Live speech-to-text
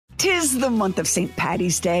'Tis the month of St.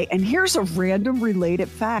 Paddy's Day, and here's a random related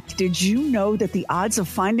fact. Did you know that the odds of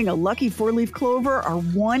finding a lucky four-leaf clover are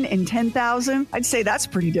 1 in 10,000? I'd say that's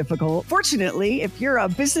pretty difficult. Fortunately, if you're a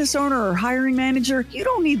business owner or hiring manager, you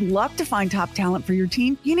don't need luck to find top talent for your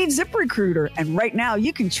team. You need ZipRecruiter, and right now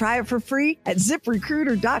you can try it for free at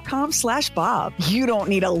ZipRecruiter.com/Bob. You don't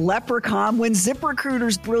need a leprechaun when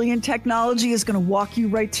ZipRecruiter's brilliant technology is going to walk you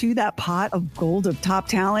right to that pot of gold of top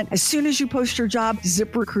talent. As soon as you post your job,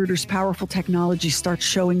 ZipRecruiter's powerful technology starts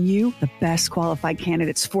showing you the best qualified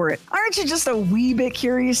candidates for it. Aren't you just a wee bit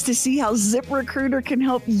curious to see how ZipRecruiter can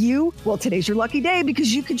help you? Well, today's your lucky day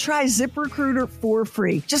because you can try ZipRecruiter for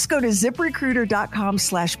free. Just go to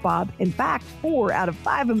ZipRecruiter.com/Bob. In fact, 4 out of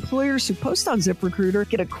 5 employers who post on ZipRecruiter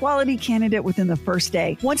get a quality candidate within the first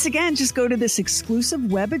day. Once again, just go to this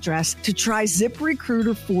exclusive web address to try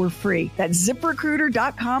ZipRecruiter for free. That's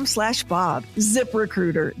ZipRecruiter.com/Bob.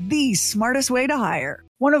 ZipRecruiter, the smartest way to hire.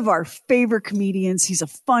 One of our favorite comedians, he's a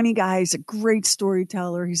funny guy, he's a great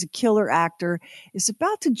storyteller, he's a killer actor, is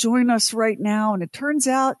about to join us right now, and it turns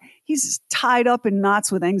out he's as tied up in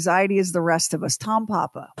knots with anxiety as the rest of us. Tom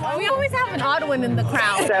Papa. We always have an odd one in the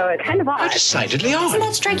crowd. So it's kind of odd. Decidedly odd. Doesn't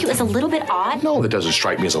that strike you as a little bit odd? No, that doesn't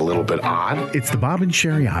strike me as a little bit odd. It's the Bob and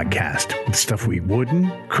Sherry Oddcast, with stuff we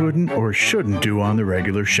wouldn't, couldn't, or shouldn't do on the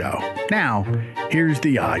regular show. Now, here's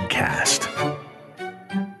the Oddcast.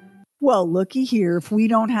 Well, looky here, if we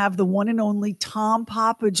don't have the one and only Tom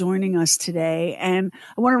Papa joining us today. And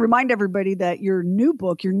I want to remind everybody that your new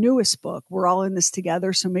book, your newest book, we're all in this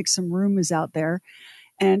together, so make some room, is out there.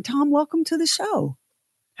 And Tom, welcome to the show.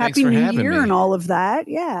 Happy New Year and all of that.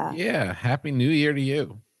 Yeah. Yeah. Happy New Year to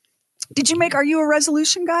you. Are you a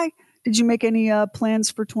resolution guy? Did you make any plans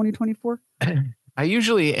for 2024? I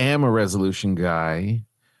usually am a resolution guy,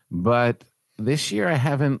 but this year I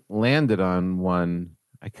haven't landed on one.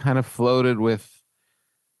 I kind of floated with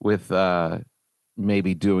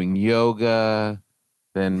maybe doing yoga,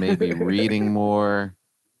 then maybe reading more.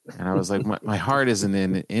 And I was like, my heart isn't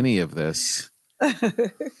in any of this.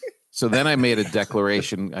 So then I made a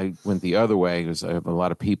declaration. I went the other way because I have a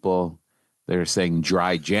lot of people that are saying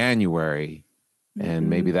dry January. And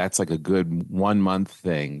maybe that's like a good 1 month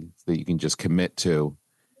thing that you can just commit to.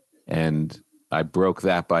 And I broke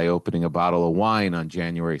that by opening a bottle of wine on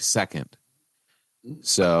January 2nd.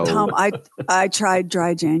 So Tom, I tried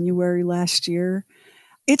dry January last year.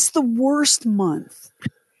 It's the worst month.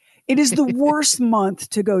 It is the worst month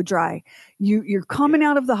to go dry. You're coming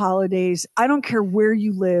out of the holidays. I don't care where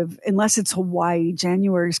you live, unless it's Hawaii.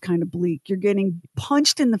 January is kind of bleak. You're getting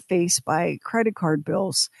punched in the face by credit card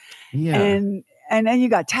bills. Yeah. And then you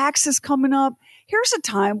got taxes coming up. Here's a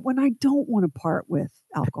time when I don't want to part with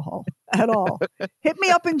alcohol at all. Hit me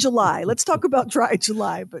up in July. Let's talk about dry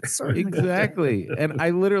July, but certainly. Exactly. And I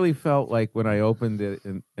literally felt like when I opened it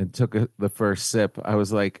and took the first sip, I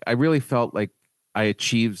was like, I really felt like I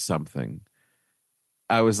achieved something.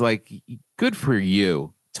 I was like, good for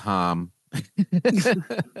you, Tom.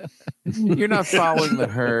 You're not following the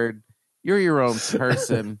herd. You're your own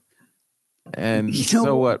person. And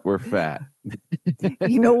so what? We're fat.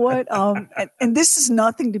 You know what? And this is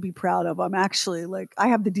nothing to be proud of. I'm actually I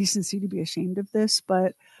have the decency to be ashamed of this,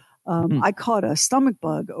 but I caught a stomach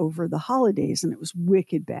bug over the holidays and it was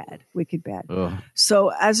wicked bad. Ugh.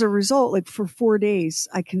 So as a result, for 4 days,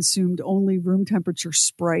 I consumed only room temperature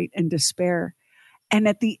Sprite and despair. And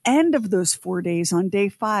at the end of those 4 days, on day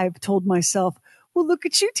 5, told myself, well, look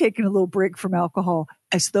at you taking a little break from alcohol,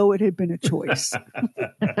 as though it had been a choice.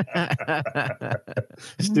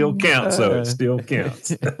 Still counts, though. It still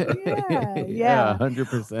counts. Yeah,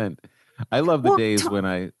 100%. I love the days when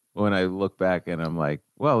I look back and I'm like,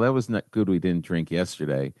 well, that was not good. We didn't drink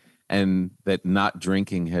yesterday, and that not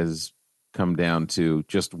drinking has come down to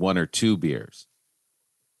just 1 or 2 beers.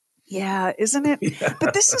 Yeah, isn't it? Yeah.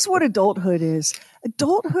 But this is what adulthood is.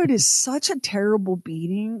 Adulthood is such a terrible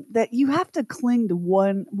beating that you have to cling to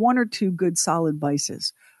one or 2 good solid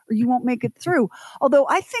vices or you won't make it through. Although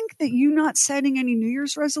I think that you not setting any New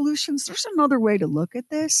Year's resolutions, there's another way to look at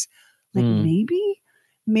this. Maybe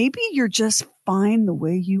you're just fine the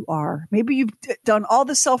way you are. Maybe you've done all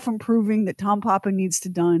the self-improving that Tom Papa needs to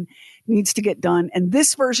get done. And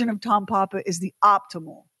this version of Tom Papa is the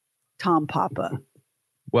optimal Tom Papa.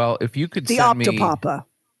 Well, if you could send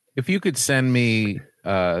me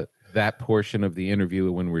that portion of the interview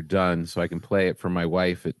when we're done, so I can play it for my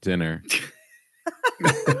wife at dinner,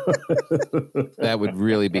 that would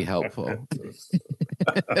really be helpful.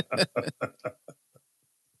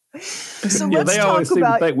 So they always seem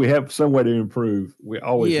to think we have some way to improve. We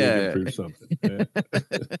always need to improve something.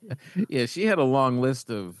 Yeah, she had a long list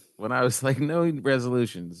of when I was like, no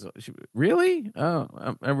resolutions. Really?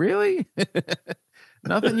 Oh, really?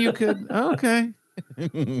 Nothing you could. Okay.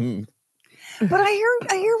 But I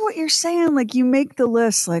hear what you're saying. Like you make the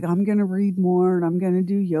list, like I'm going to read more and I'm going to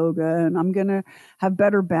do yoga and I'm going to have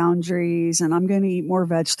better boundaries and I'm going to eat more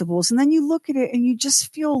vegetables. And then you look at it and you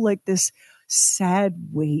just feel like this sad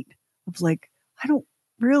weight of like, I don't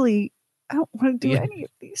want to do any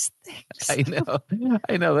of these things. I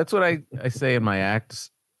know. That's what I say in my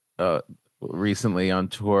acts recently on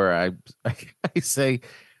tour. I say,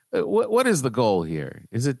 what is the goal here?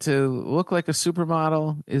 Is it to look like a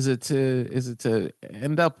supermodel? Is it to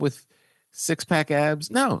end up with 6-pack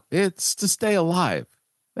abs? No, it's to stay alive.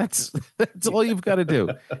 That's all you've got to do.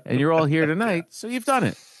 And you're all here tonight, so you've done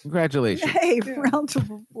it. Congratulations. Hey, round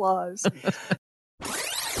of applause.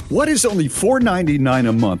 What is only $4.99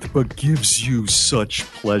 a month but gives you such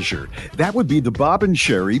pleasure? That would be the Bob and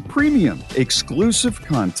Sherry Premium. Exclusive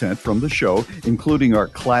content from the show, including our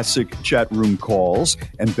classic chat room calls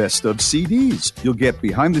and best of CDs. You'll get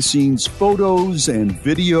behind-the-scenes photos and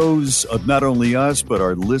videos of not only us, but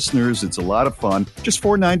our listeners. It's a lot of fun. Just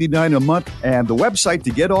 $4.99 a month. And the website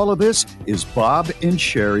to get all of this is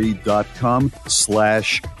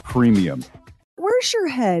bobandsherry.com/premium. Where's your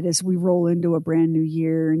head as we roll into a brand new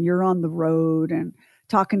year and you're on the road and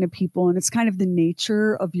talking to people, and it's kind of the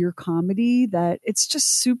nature of your comedy that it's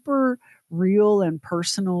just super real and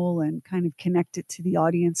personal and kind of connected to the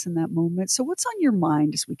audience in that moment. So what's on your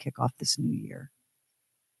mind as we kick off this new year?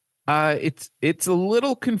 It's a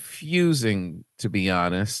little confusing, to be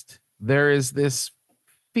honest. There is this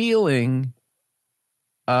feeling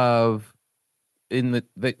that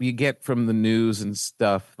you get from the news and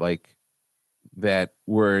stuff, like that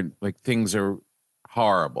where like things are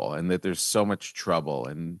horrible and that there's so much trouble.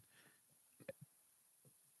 And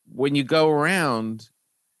when you go around,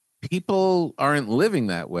 people aren't living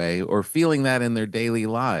that way or feeling that in their daily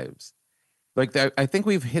lives. Like I think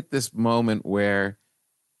we've hit this moment where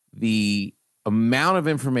the amount of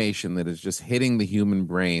information that is just hitting the human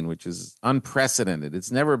brain, which is unprecedented. It's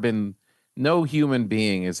never been, no human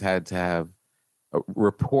being has had to have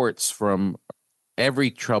reports from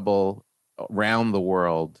every trouble around the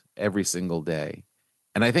world every single day.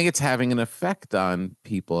 And I think it's having an effect on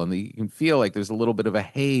people. And you can feel like there's a little bit of a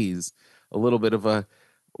haze, a little bit of a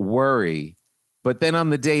worry. But then on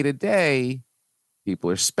the day-to-day, people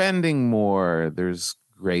are spending more. There's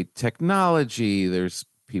great technology. There's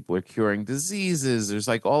people are curing diseases. There's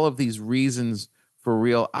like all of these reasons for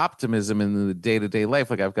real optimism in the day-to-day life.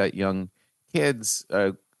 Like I've got young kids,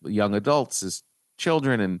 young adults as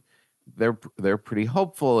children, and they're pretty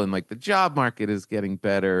hopeful, and like the job market is getting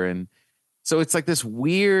better. And so it's like this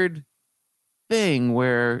weird thing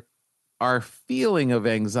where our feeling of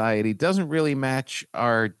anxiety doesn't really match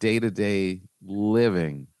our day-to-day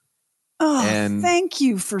living. Oh, thank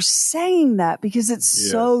you for saying that, because it's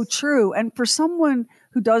so true. And for someone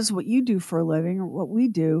who does what you do for a living or what we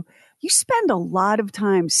do, you spend a lot of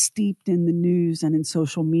time steeped in the news and in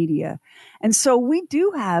social media. And so we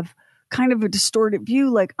do have kind of a distorted view.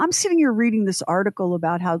 Like I'm sitting here reading this article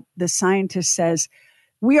about how the scientist says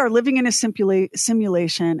we are living in a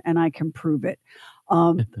simulation and I can prove it.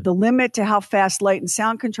 The limit to how fast light and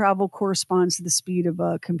sound can travel corresponds to the speed of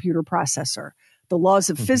a computer processor. The laws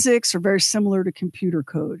of physics are very similar to computer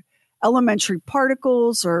code. Elementary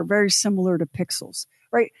particles are very similar to pixels,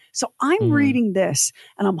 right? So I'm reading this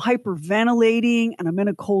and I'm hyperventilating and I'm in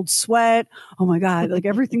a cold sweat. Oh my God, like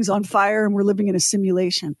everything's on fire and we're living in a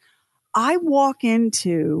simulation. I walk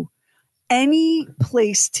into any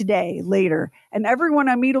place today later and everyone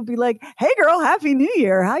I meet will be like, hey girl, happy new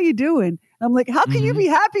year. How you doing? And I'm like, how can you be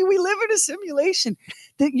happy? We live in a simulation.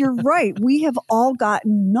 That you're right. We have all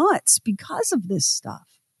gotten nuts because of this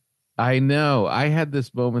stuff. I know. I had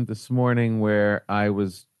this moment this morning where I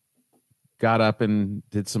got up and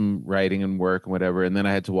did some writing and work and whatever. And then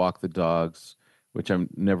I had to walk the dogs, which I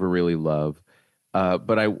never really love.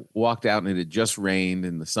 But I walked out and it had just rained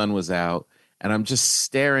and the sun was out, and I'm just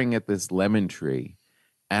staring at this lemon tree.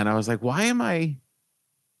 And I was like,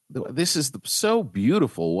 this is so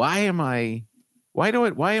beautiful.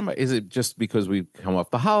 Is it just because we've come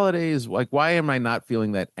off the holidays? Like, why am I not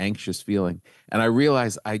feeling that anxious feeling? And I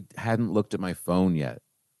realized I hadn't looked at my phone yet.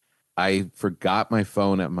 I forgot my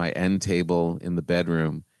phone at my end table in the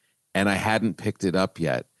bedroom and I hadn't picked it up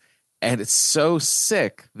yet. And it's so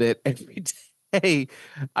sick that every day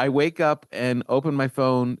I wake up and open my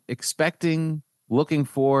phone expecting, looking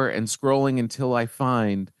for, and scrolling until I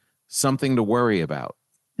find something to worry about.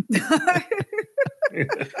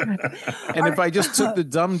 And if I just took the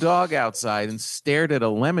dumb dog outside and stared at a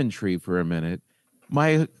lemon tree for a minute,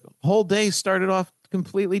 my whole day started off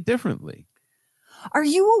completely differently. Are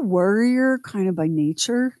you a worrier kind of by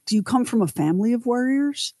nature? Do you come from a family of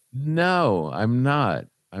worriers? No, I'm not.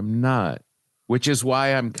 I'm not. Which is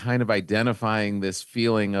why I'm kind of identifying this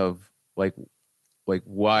feeling of like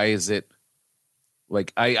why is it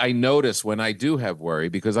like I notice when I do have worry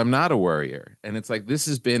because I'm not a worrier. And it's like this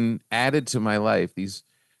has been added to my life, these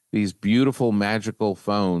beautiful magical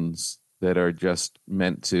phones that are just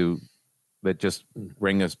meant to that just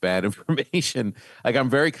bring us bad information. Like I'm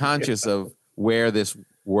very conscious of where this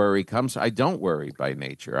worry comes from. I don't worry by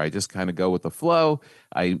nature. I just kind of go with the flow.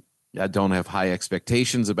 I don't have high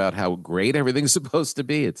expectations about how great everything's supposed to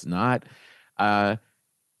be. It's not. But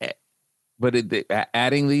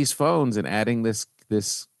adding these phones and adding this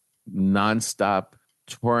nonstop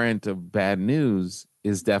torrent of bad news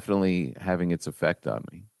is definitely having its effect on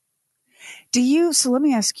me. So let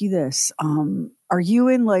me ask you this. Are you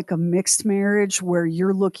in like a mixed marriage where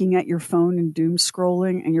you're looking at your phone and doom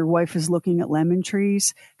scrolling and your wife is looking at lemon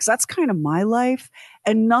trees? Because that's kind of my life.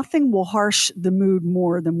 And nothing will harsh the mood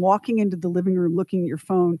more than walking into the living room, looking at your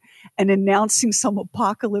phone and announcing some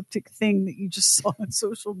apocalyptic thing that you just saw on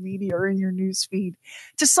social media or in your news feed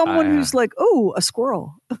to someone who's like, oh, a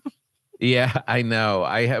squirrel. Yeah, I know.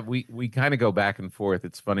 We kind of go back and forth.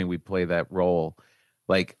 It's funny we play that role.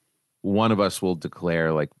 Like one of us will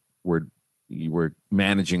declare like we're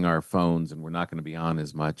managing our phones and we're not going to be on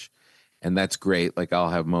as much. And that's great. Like I'll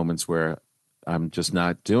have moments where I'm just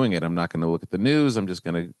not doing it. I'm not going to look at the news. I'm just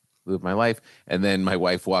going to live my life. And then my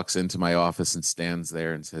wife walks into my office and stands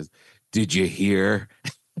there and says, "Did you hear?"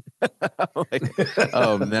 Like,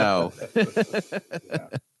 oh no.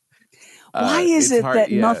 Why is it that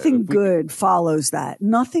nothing good follows that?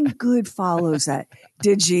 Nothing good follows that.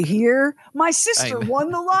 Did you hear? My sister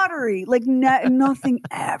won the lottery. Like nothing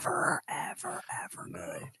ever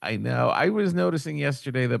good. I know. I was noticing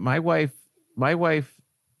yesterday that my wife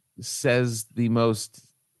says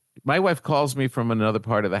my wife calls me from another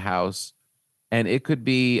part of the house, and it could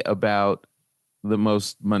be about the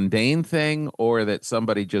most mundane thing or that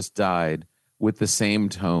somebody just died with the same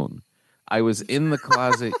tone. I was in the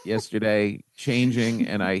closet yesterday changing,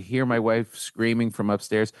 and I hear my wife screaming from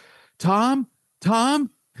upstairs, Tom,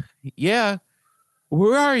 yeah,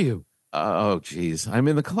 where are you? Oh, geez, I'm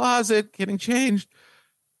in the closet getting changed.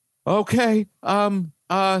 Okay, can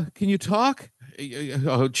you talk?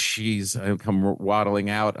 Oh, geez, I come waddling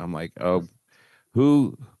out. I'm like, oh,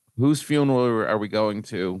 whose funeral are we going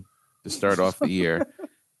to start off the year?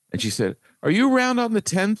 And she said, are you around on the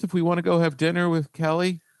 10th if we want to go have dinner with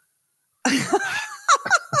Kelly?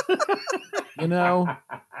 You know,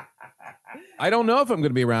 I don't know if I'm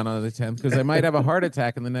going to be around on the 10th because I might have a heart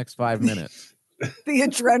attack in the next 5 minutes. The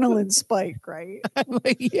adrenaline spike, right?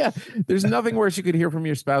 Like, yeah, there's nothing worse you could hear from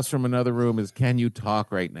your spouse from another room is, can you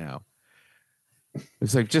talk right now?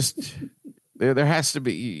 It's like, just there has to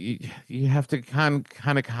be, you have to kind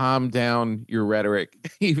of calm down your rhetoric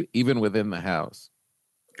even within the house.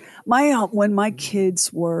 When my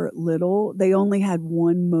kids were little, they only had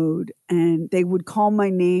one mode, and they would call my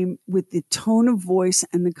name with the tone of voice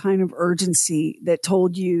and the kind of urgency that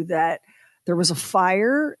told you that there was a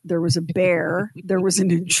fire, there was a bear, there was an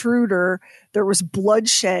intruder, there was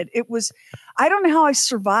bloodshed. I don't know how I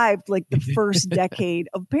survived like the first decade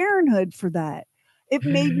of parenthood for that. It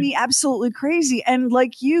made me absolutely crazy. And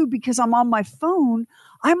like you, because I'm on my phone,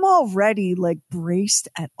 I'm already like braced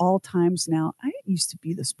at all times now. I didn't used to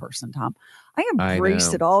be this person, Tom. I am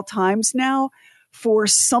braced at all times now for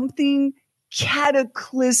something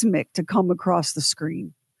cataclysmic to come across the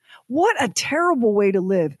screen. What a terrible way to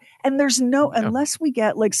live. And there's unless we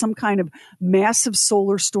get like some kind of massive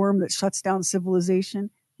solar storm that shuts down civilization,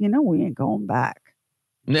 we ain't going back.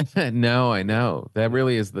 No, I know. That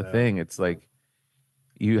really is the thing. It's like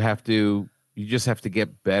you just have to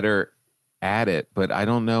get better at it, but I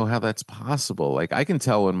don't know how that's possible. Like I can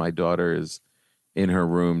tell when my daughter is in her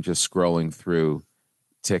room just scrolling through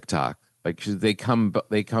TikTok. Like they come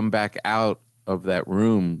back out of that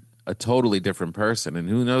room a totally different person, and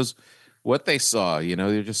who knows what they saw.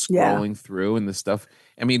 They're just scrolling through, and the stuff.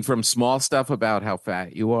 I mean, from small stuff about how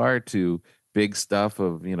fat you are to big stuff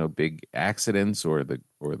of big accidents or the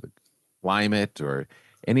climate or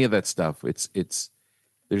any of that stuff.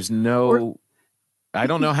 There's no. I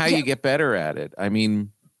don't know how you get better at it. I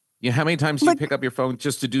mean, how many times do you pick up your phone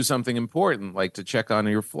just to do something important, like to check on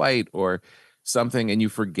your flight or something, and you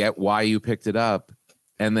forget why you picked it up?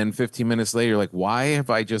 And then 15 minutes later, you're like, why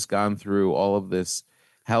have I just gone through all of this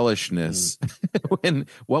hellishness? When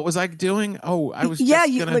what was I doing? Oh, I was just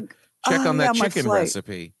going to check on that chicken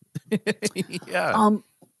recipe. Yeah.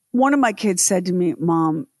 One of my kids said to me,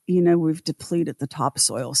 Mom, we've depleted the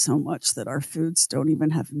topsoil so much that our foods don't even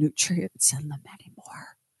have nutrients in them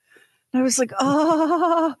anymore. And I was like,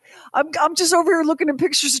 I'm just over here looking at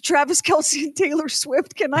pictures of Travis Kelce and Taylor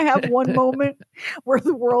Swift. Can I have one moment where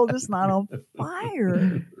the world is not on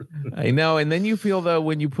fire? I know. And then you feel, though,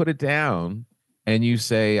 when you put it down and you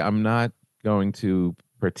say, I'm not going to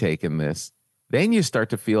partake in this, then you start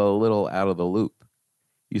to feel a little out of the loop.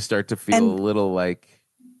 You start to feel a little like,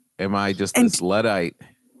 am I just this Luddite?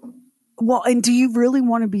 Well, and do you really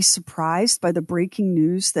want to be surprised by the breaking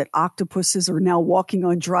news that octopuses are now walking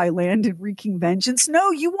on dry land and wreaking vengeance?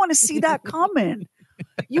 No, you want to see that coming.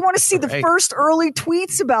 You want to see the first early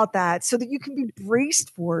tweets about that so that you can be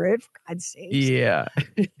braced for it, for God's sake. Yeah.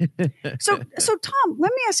 So Tom,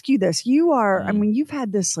 let me ask you this. You are, I mean, you've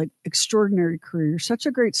had this like extraordinary career. You're such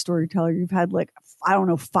a great storyteller. You've had like, I don't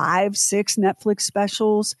know, 5, 6 Netflix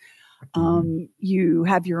specials. You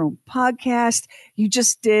have your own podcast. You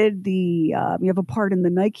just did you have a part in the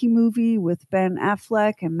Nike movie with Ben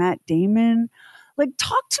Affleck and Matt Damon. Like,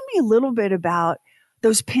 talk to me a little bit about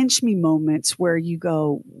those pinch me moments where you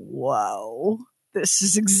go, whoa, this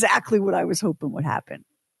is exactly what I was hoping would happen.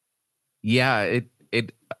 Yeah,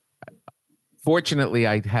 it fortunately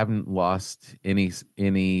I haven't lost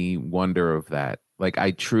any wonder of that. Like, I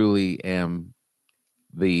truly am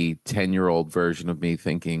the 10-year-old version of me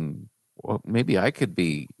thinking, well, maybe I could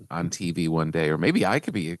be on TV one day, or maybe I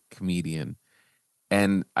could be a comedian.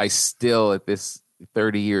 And I still, at this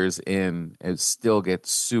 30 years in, I still get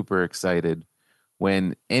super excited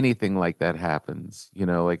when anything like that happens.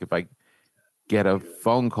 Like if I get a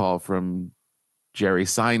phone call from Jerry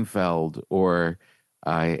Seinfeld, or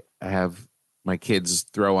I have my kids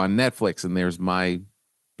throw on Netflix and there's my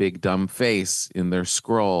big dumb face in their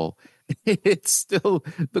scroll. It's still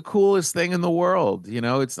the coolest thing in the world.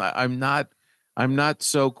 It's not, I'm not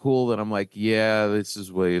so cool that I'm like, yeah, this is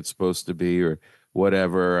the way it's supposed to be or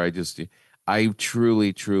whatever. I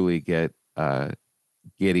truly get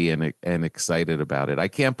giddy and excited about it. I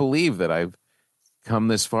can't believe that I've come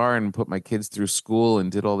this far and put my kids through school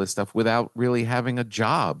and did all this stuff without really having a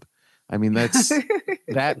job. I mean, that's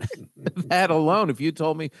that alone. If you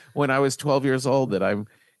told me when I was 12 years old that I'm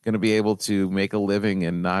going to be able to make a living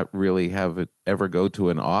and not really have it ever go to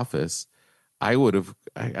an office, I would have,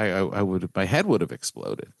 my head would have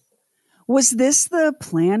exploded. Was this the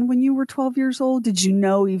plan when you were 12 years old? Did you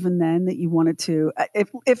know even then that you wanted to,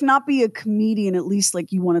 if not be a comedian, at least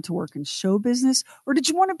like you wanted to work in show business? Or did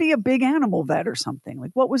you want to be a big animal vet or something?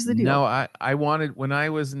 Like, what was the deal? No, I wanted, when I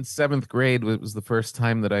was in 7th grade, it was the first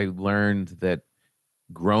time that I learned that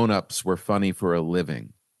grown-ups were funny for a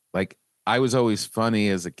living. Like, I was always funny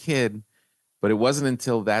as a kid, but it wasn't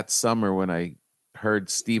until that summer when I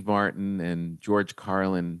heard Steve Martin and George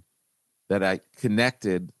Carlin that I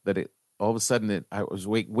connected, that it all of a sudden I was,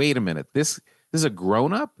 wait a minute, this is a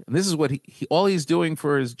grown-up, and this is what all he's doing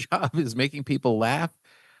for his job is making people laugh.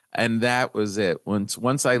 And that was it.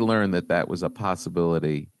 Once I learned that was a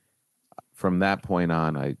possibility, from that point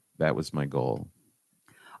on, that was my goal.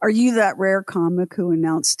 Are you that rare comic who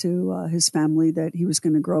announced to his family that he was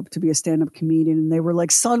going to grow up to be a stand-up comedian, and they were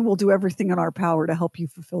like, son, we'll do everything in our power to help you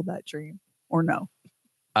fulfill that dream? Or no?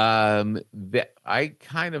 I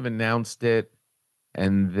kind of announced it,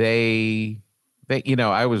 and they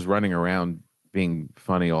I was running around being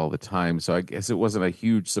funny all the time, so I guess it wasn't a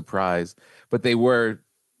huge surprise, but they were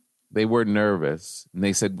nervous, and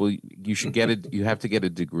they said, well, you should get it. You have to get a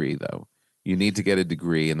degree, though. You need to get a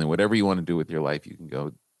degree, and then whatever you want to do with your life, you can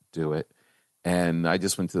go do it. And I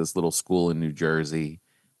just went to this little school in New Jersey,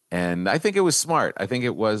 and I think it was smart. I think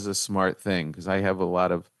it was a smart thing, because I have a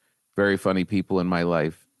lot of very funny people in my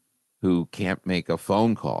life who can't make a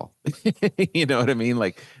phone call. You know what I mean?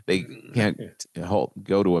 Like, they can't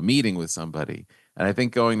go to a meeting with somebody. And I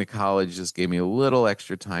think going to college just gave me a little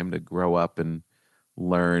extra time to grow up and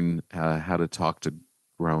learn how to talk to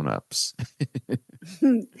grown-ups.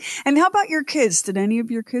 And how about your kids? Did any of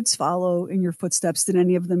your kids follow in your footsteps? Did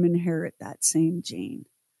any of them inherit that same gene?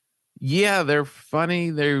 Yeah, they're funny.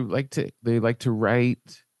 They like to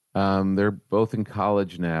write. They're both in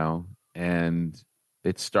college now, and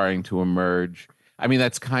it's starting to emerge. I mean,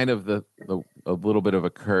 that's kind of a little bit of a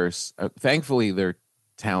curse. Thankfully, they're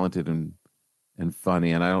talented and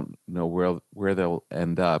funny, and I don't know where they'll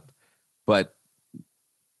end up, but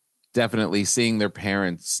definitely seeing their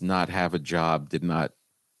parents not have a job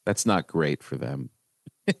that's not great for them.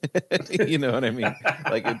 You know what I mean?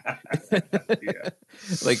 Like,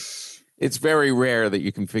 like, it's very rare that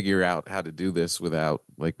you can figure out how to do this without,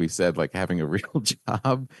 like we said, like having a real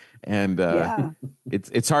job. And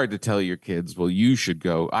it's hard to tell your kids, well, you should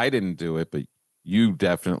go. I didn't do it, but you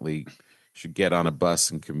definitely should get on a bus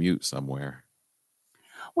and commute somewhere.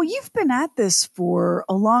 Well, you've been at this for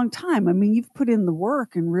a long time. I mean, you've put in the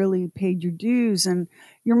work and really paid your dues, and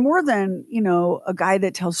you're more than, a guy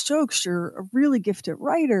that tells jokes. You're a really gifted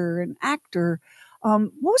writer and actor.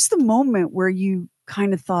 What was the moment where you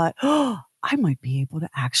kind of thought, oh, I might be able to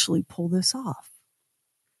actually pull this off?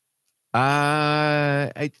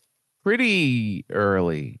 I pretty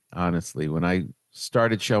early, honestly, when I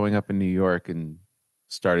started showing up in New York and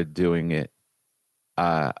started doing it.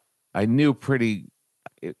 I knew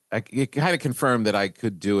it kind of confirmed that I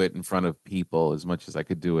could do it in front of people as much as I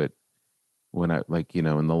could do it when I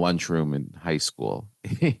in the lunchroom in high school,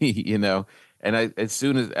 and as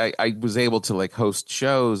soon as I was able to host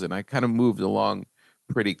shows, and I kind of moved along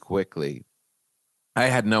pretty quickly. I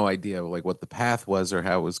had no idea what the path was or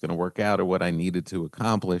how it was going to work out or what I needed to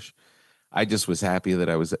accomplish. I just was happy that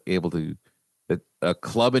I was able that a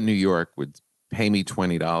club in New York would pay me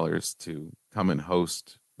 $20 to come and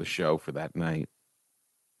host the show for that night.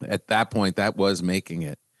 At that point, that was making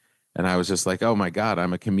it. And I was just like, oh my God,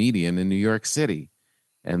 I'm a comedian in New York City.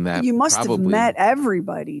 And that you must have met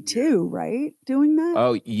everybody too, right? Doing that?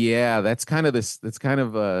 Oh yeah. That's kind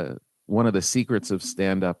of one of the secrets of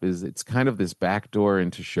stand-up is it's kind of this backdoor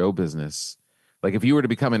into show business. Like if you were to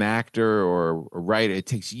become an actor or a writer, it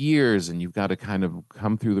takes years and you've got to kind of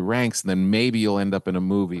come through the ranks, and then maybe you'll end up in a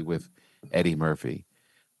movie with Eddie Murphy.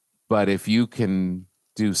 But if you can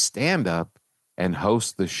do stand-up and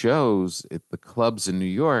host the shows at the clubs in New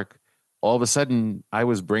York, all of a sudden I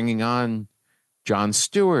was bringing on Jon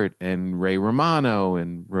Stewart and Ray Romano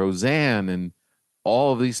and Roseanne and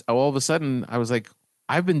all of these. All of a sudden I was like,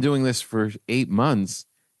 I've been doing this for 8 months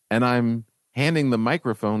and I'm handing the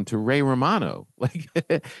microphone to Ray Romano.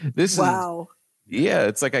 Wow. Yeah,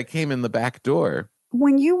 it's like I came in the back door.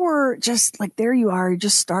 When you were just there you are, you're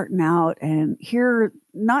just starting out, and here,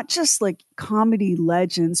 not just comedy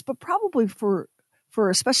legends, but probably for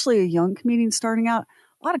especially a young comedian starting out,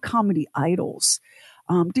 a lot of comedy idols.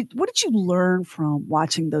 What did you learn from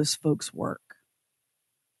watching those folks work?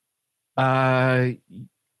 Man,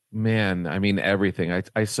 I mean, everything.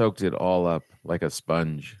 I soaked it all up like a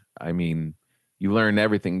sponge. I mean, you learn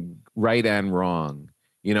everything, right and wrong.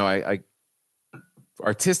 I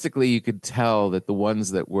artistically, you could tell that the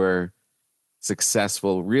ones that were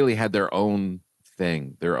successful really had their own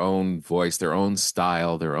thing, their own voice, their own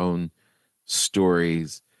style, their own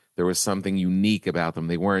stories. There was something unique about them.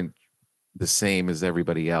 They weren't the same as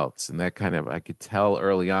everybody else. And that I could tell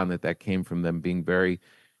early on that came from them being very,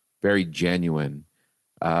 very genuine.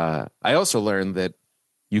 I also learned that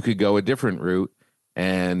you could go a different route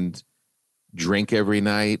and drink every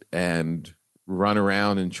night and run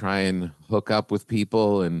around and try and hook up with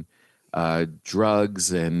people and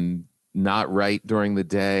drugs and not write during the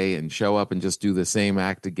day and show up and just do the same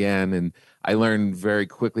act again. And I learned very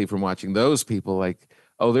quickly from watching those people,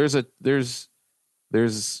 oh, there's a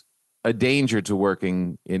danger to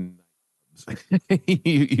working in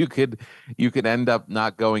you could end up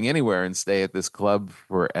not going anywhere and stay at this club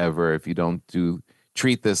forever if you don't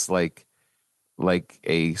treat this like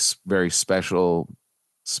a very special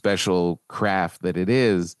craft that it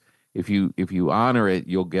is. If you honor it,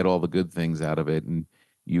 you'll get all the good things out of it, and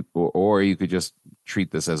or you could just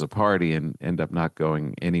treat this as a party and end up not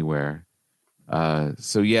going anywhere.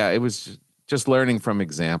 So yeah, it was just learning from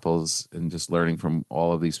examples and just learning from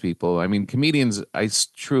all of these people. I mean, comedians,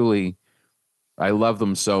 I love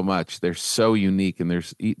them so much. They're so unique, and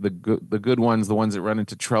there's the good ones, the ones that run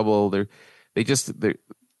into trouble. They're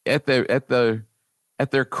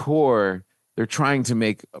at their core, they're trying to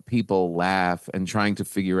make people laugh and trying to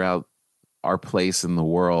figure out our place in the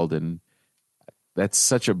world, and that's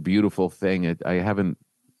such a beautiful thing. I haven't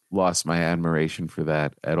lost my admiration for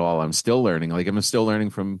that at all. I'm still learning. I'm still learning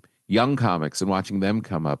from young comics and watching them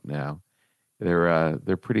come up now.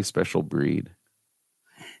 They're pretty special breed.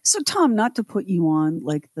 So, Tom, not to put you on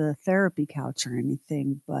the therapy couch or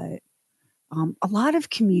anything, but a lot of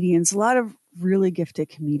comedians, a lot of really gifted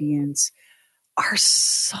comedians are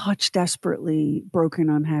such desperately broken,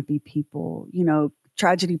 unhappy people.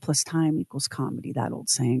 Tragedy plus time equals comedy, that old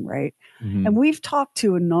saying, right? Mm-hmm. And we've talked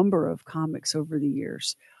to a number of comics over the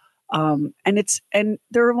years. And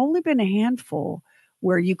there have only been a handful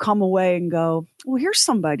where you come away and go, well, here's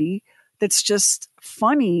somebody that's just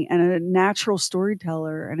funny and a natural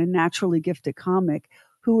storyteller and a naturally gifted comic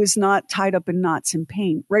who is not tied up in knots and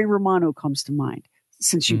pain. Ray Romano comes to mind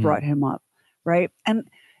since you brought him up, right? And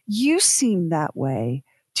you seem that way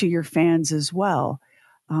to your fans as well.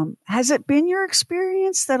 Has it been your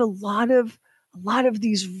experience that a lot of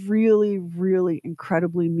these really, really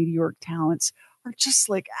incredibly meteoric talents are just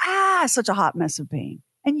such a hot mess of pain?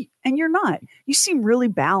 and you're not. You seem really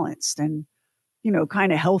balanced and,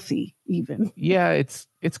 kind of healthy even. Yeah,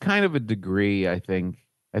 it's kind of a degree, I think.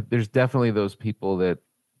 There's definitely those people that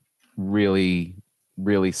really,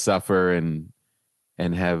 really suffer and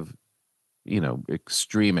have,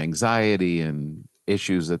 extreme anxiety and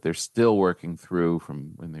issues that they're still working through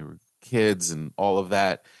from when they were kids and all of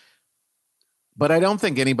that. But I don't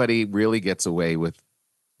think anybody really gets away with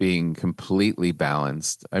being completely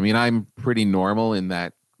balanced. I mean, I'm pretty normal in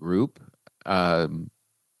that group,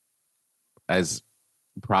 as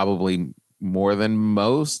probably more than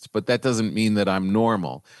most, but that doesn't mean that I'm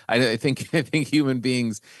normal. I think human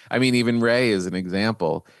beings. I mean, even Ray is an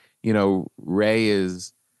example. Ray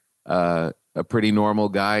is a pretty normal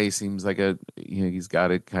guy. He seems like he's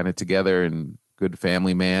got it kind of together and good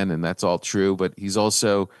family man, and that's all true. But he's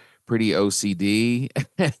also pretty OCD,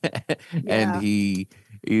 and he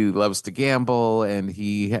loves to gamble, and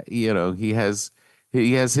he has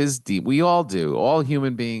his deep. We all do. All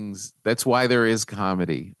human beings. That's why there is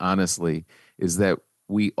comedy. Honestly, is that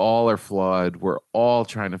we all are flawed. We're all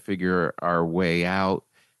trying to figure our way out.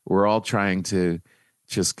 We're all trying to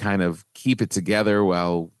just kind of keep it together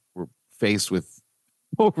while we're faced with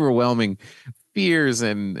overwhelming fears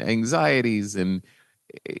and anxieties. And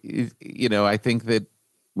I think that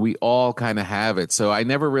we all kind of have it. So I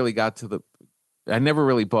never really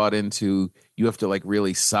bought into you have to like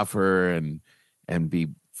really suffer and be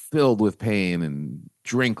filled with pain and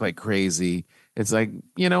drink like crazy. It's like,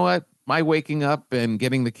 you know what? My waking up and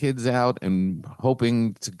getting the kids out and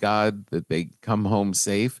hoping to God that they come home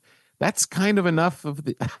safe, that's kind of enough of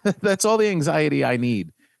that's all the anxiety I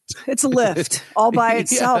need. It's a lift all by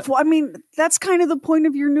itself. Yeah. Well, I mean, that's kind of the point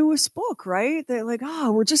of your newest book, right? They're like,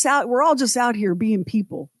 we're all just out here being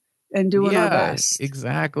people and doing our best.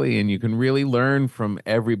 Exactly. And you can really learn from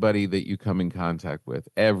everybody that you come in contact with.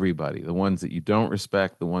 Everybody, the ones that you don't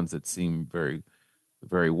respect, the ones that seem very,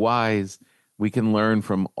 very wise. We can learn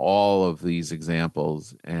from all of these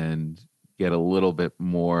examples and get a little bit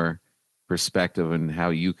more perspective on how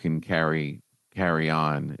you can carry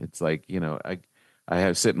on. It's like, I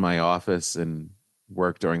have sit in my office and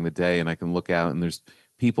work during the day, and I can look out and there's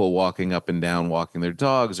people walking up and down, walking their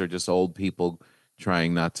dogs, or just old people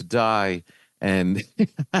trying not to die. And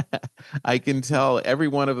I can tell every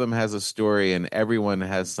one of them has a story, and everyone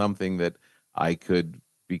has something that I could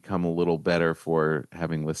become a little better for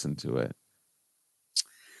having listened to it.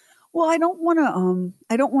 Well, I don't want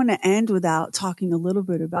to end without talking a little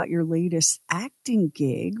bit about your latest acting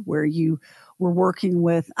gig where you were working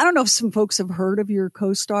with, I don't know if some folks have heard of your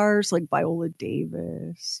co-stars like Viola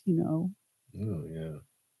Davis, Oh, yeah.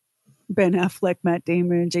 Ben Affleck, Matt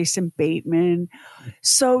Damon, Jason Bateman.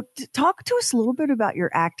 So talk to us a little bit about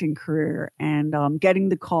your acting career and getting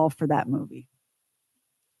the call for that movie.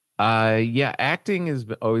 Yeah, acting has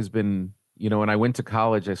always been, when I went to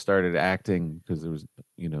college, I started acting because there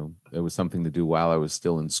was something to do while I was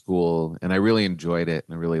still in school, and I really enjoyed it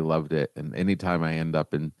and I really loved it. And anytime I end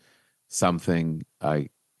up in something,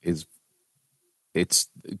 it's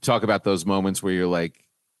talk about those moments where you're like,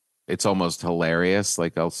 it's almost hilarious.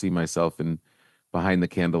 Like I'll see myself in Behind the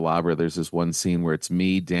Candelabra. There's this one scene where it's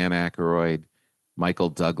me, Dan Aykroyd, Michael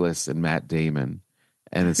Douglas, and Matt Damon,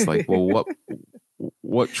 and it's like, well,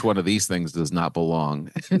 which one of these things does not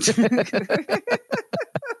belong?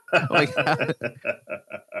 Like,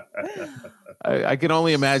 I can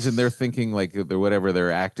only imagine they're thinking like whatever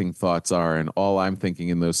their acting thoughts are, and all I'm thinking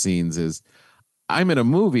in those scenes is, I'm in a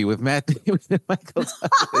movie with Matt Damon and Michael Douglas.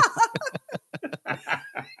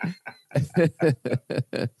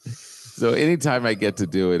 So anytime I get to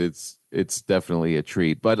do it, it's definitely a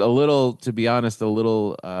treat. But to be honest, a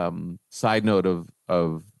little side note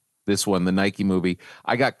of this one, the Nike movie,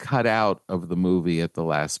 I got cut out of the movie at the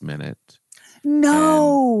last minute.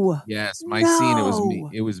 No. And yes, my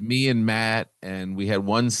scene, it was me and Matt, and we had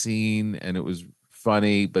one scene and it was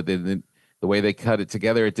funny, but then the way they cut it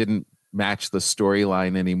together, it didn't match the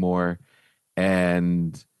storyline anymore.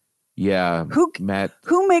 And yeah, who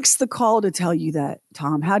makes the call to tell you that,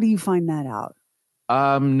 Tom? How do you find that out?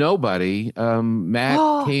 Nobody.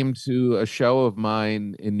 Matt came to a show of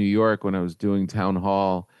mine in New York when I was doing Town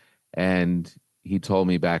Hall, and he told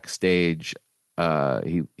me backstage.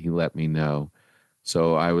 He let me know.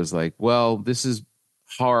 So I was like, well, this is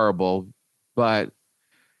horrible, but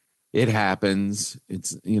it happens.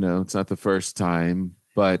 It's not the first time.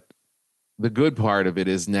 But the good part of it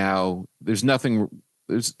is now there's nothing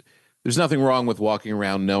wrong with walking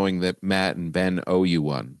around knowing that Matt and Ben owe you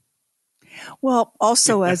one. Well,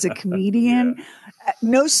 also as a comedian,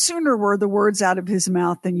 no sooner were the words out of his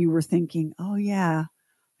mouth than you were thinking, oh yeah,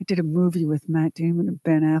 I did a movie with Matt Damon and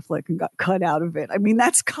Ben Affleck and got cut out of it. I mean,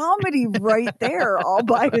 that's comedy right there all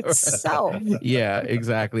by itself. Yeah,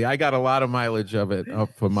 exactly. I got a lot of mileage of it up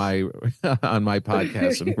for my on my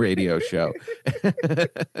podcast and radio show.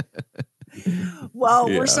 Well,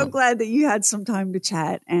 Yeah. we're so glad that you had some time to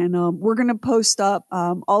chat. And we're going to post up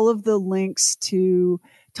all of the links to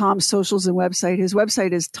Tom's socials and website. His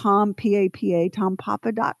website is tompapa.com.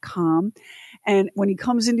 And when he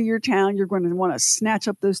comes into your town, you're going to want to snatch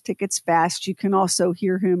up those tickets fast. You can also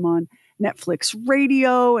hear him on Netflix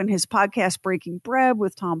radio and his podcast, Breaking Bread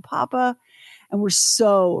with Tom Papa. And we're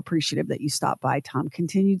so appreciative that you stopped by, Tom.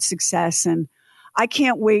 Continued success. And I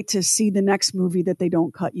can't wait to see the next movie that they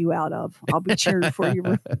don't cut you out of. I'll be cheering for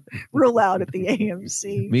you real loud at the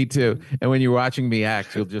AMC. Me too. And when you're watching me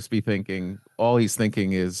act, you'll just be thinking, all he's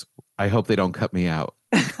thinking is, I hope they don't cut me out.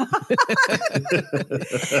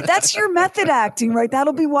 That's your method acting, right?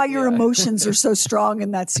 That'll be why your emotions are so strong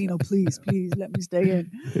in that scene. Oh, please let me stay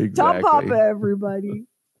in. Exactly. Tom Papa, everybody.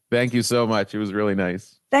 Thank you so much. It was really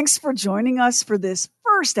nice. Thanks for joining us for this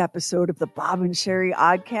first episode of the Bob and Sherry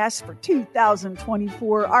Oddcast for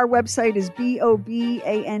 2024. Our website is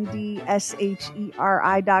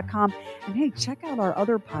BOBANDSHERI.com. And hey, check out our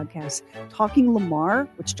other podcasts, Talking Lamar,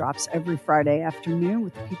 which drops every Friday afternoon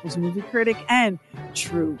with the People's Movie Critic, and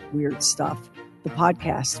True Weird Stuff, the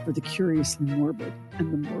podcast for the curiously morbid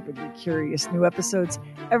and the morbidly curious. New episodes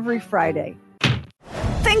every Friday.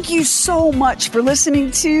 Thank you so much for listening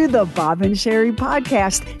to the Bob and Sherry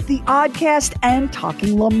podcast, the Oddcast, and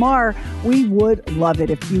Talking Lamar. We would love it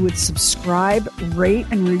if you would subscribe, rate,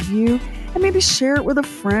 and review, and maybe share it with a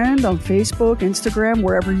friend on Facebook, Instagram,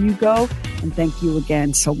 wherever you go. And thank you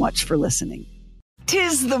again so much for listening.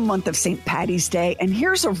 'Tis the month of St. Paddy's Day, and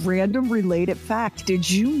here's a random related fact. Did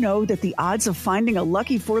you know that the odds of finding a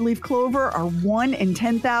lucky four-leaf clover are 1 in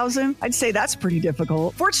 10,000? I'd say that's pretty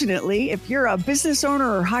difficult. Fortunately, if you're a business owner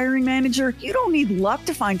or hiring manager, you don't need luck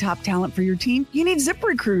to find top talent for your team. You need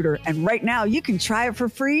ZipRecruiter, and right now you can try it for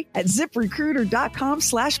free at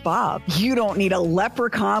ZipRecruiter.com/Bob. You don't need a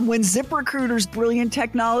leprechaun when ZipRecruiter's brilliant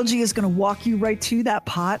technology is going to walk you right to that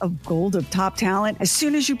pot of gold of top talent. As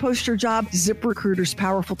soon as you post your job, ZipRecruiter's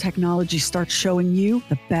powerful technology starts showing you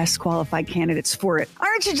the best qualified candidates for it.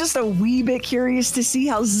 Aren't you just a wee bit curious to see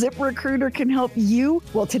how ZipRecruiter can help you?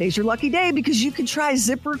 Well, today's your lucky day because you can try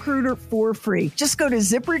ZipRecruiter for free. Just go to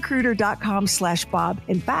ZipRecruiter.com/Bob.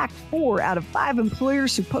 In fact, 4 out of 5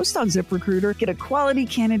 employers who post on ZipRecruiter get a quality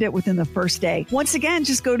candidate within the first day. Once again,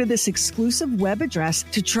 just go to this exclusive web address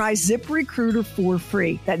to try ZipRecruiter for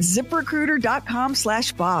free. That's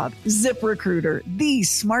ZipRecruiter.com/Bob. ZipRecruiter, the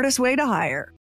smartest way to hire.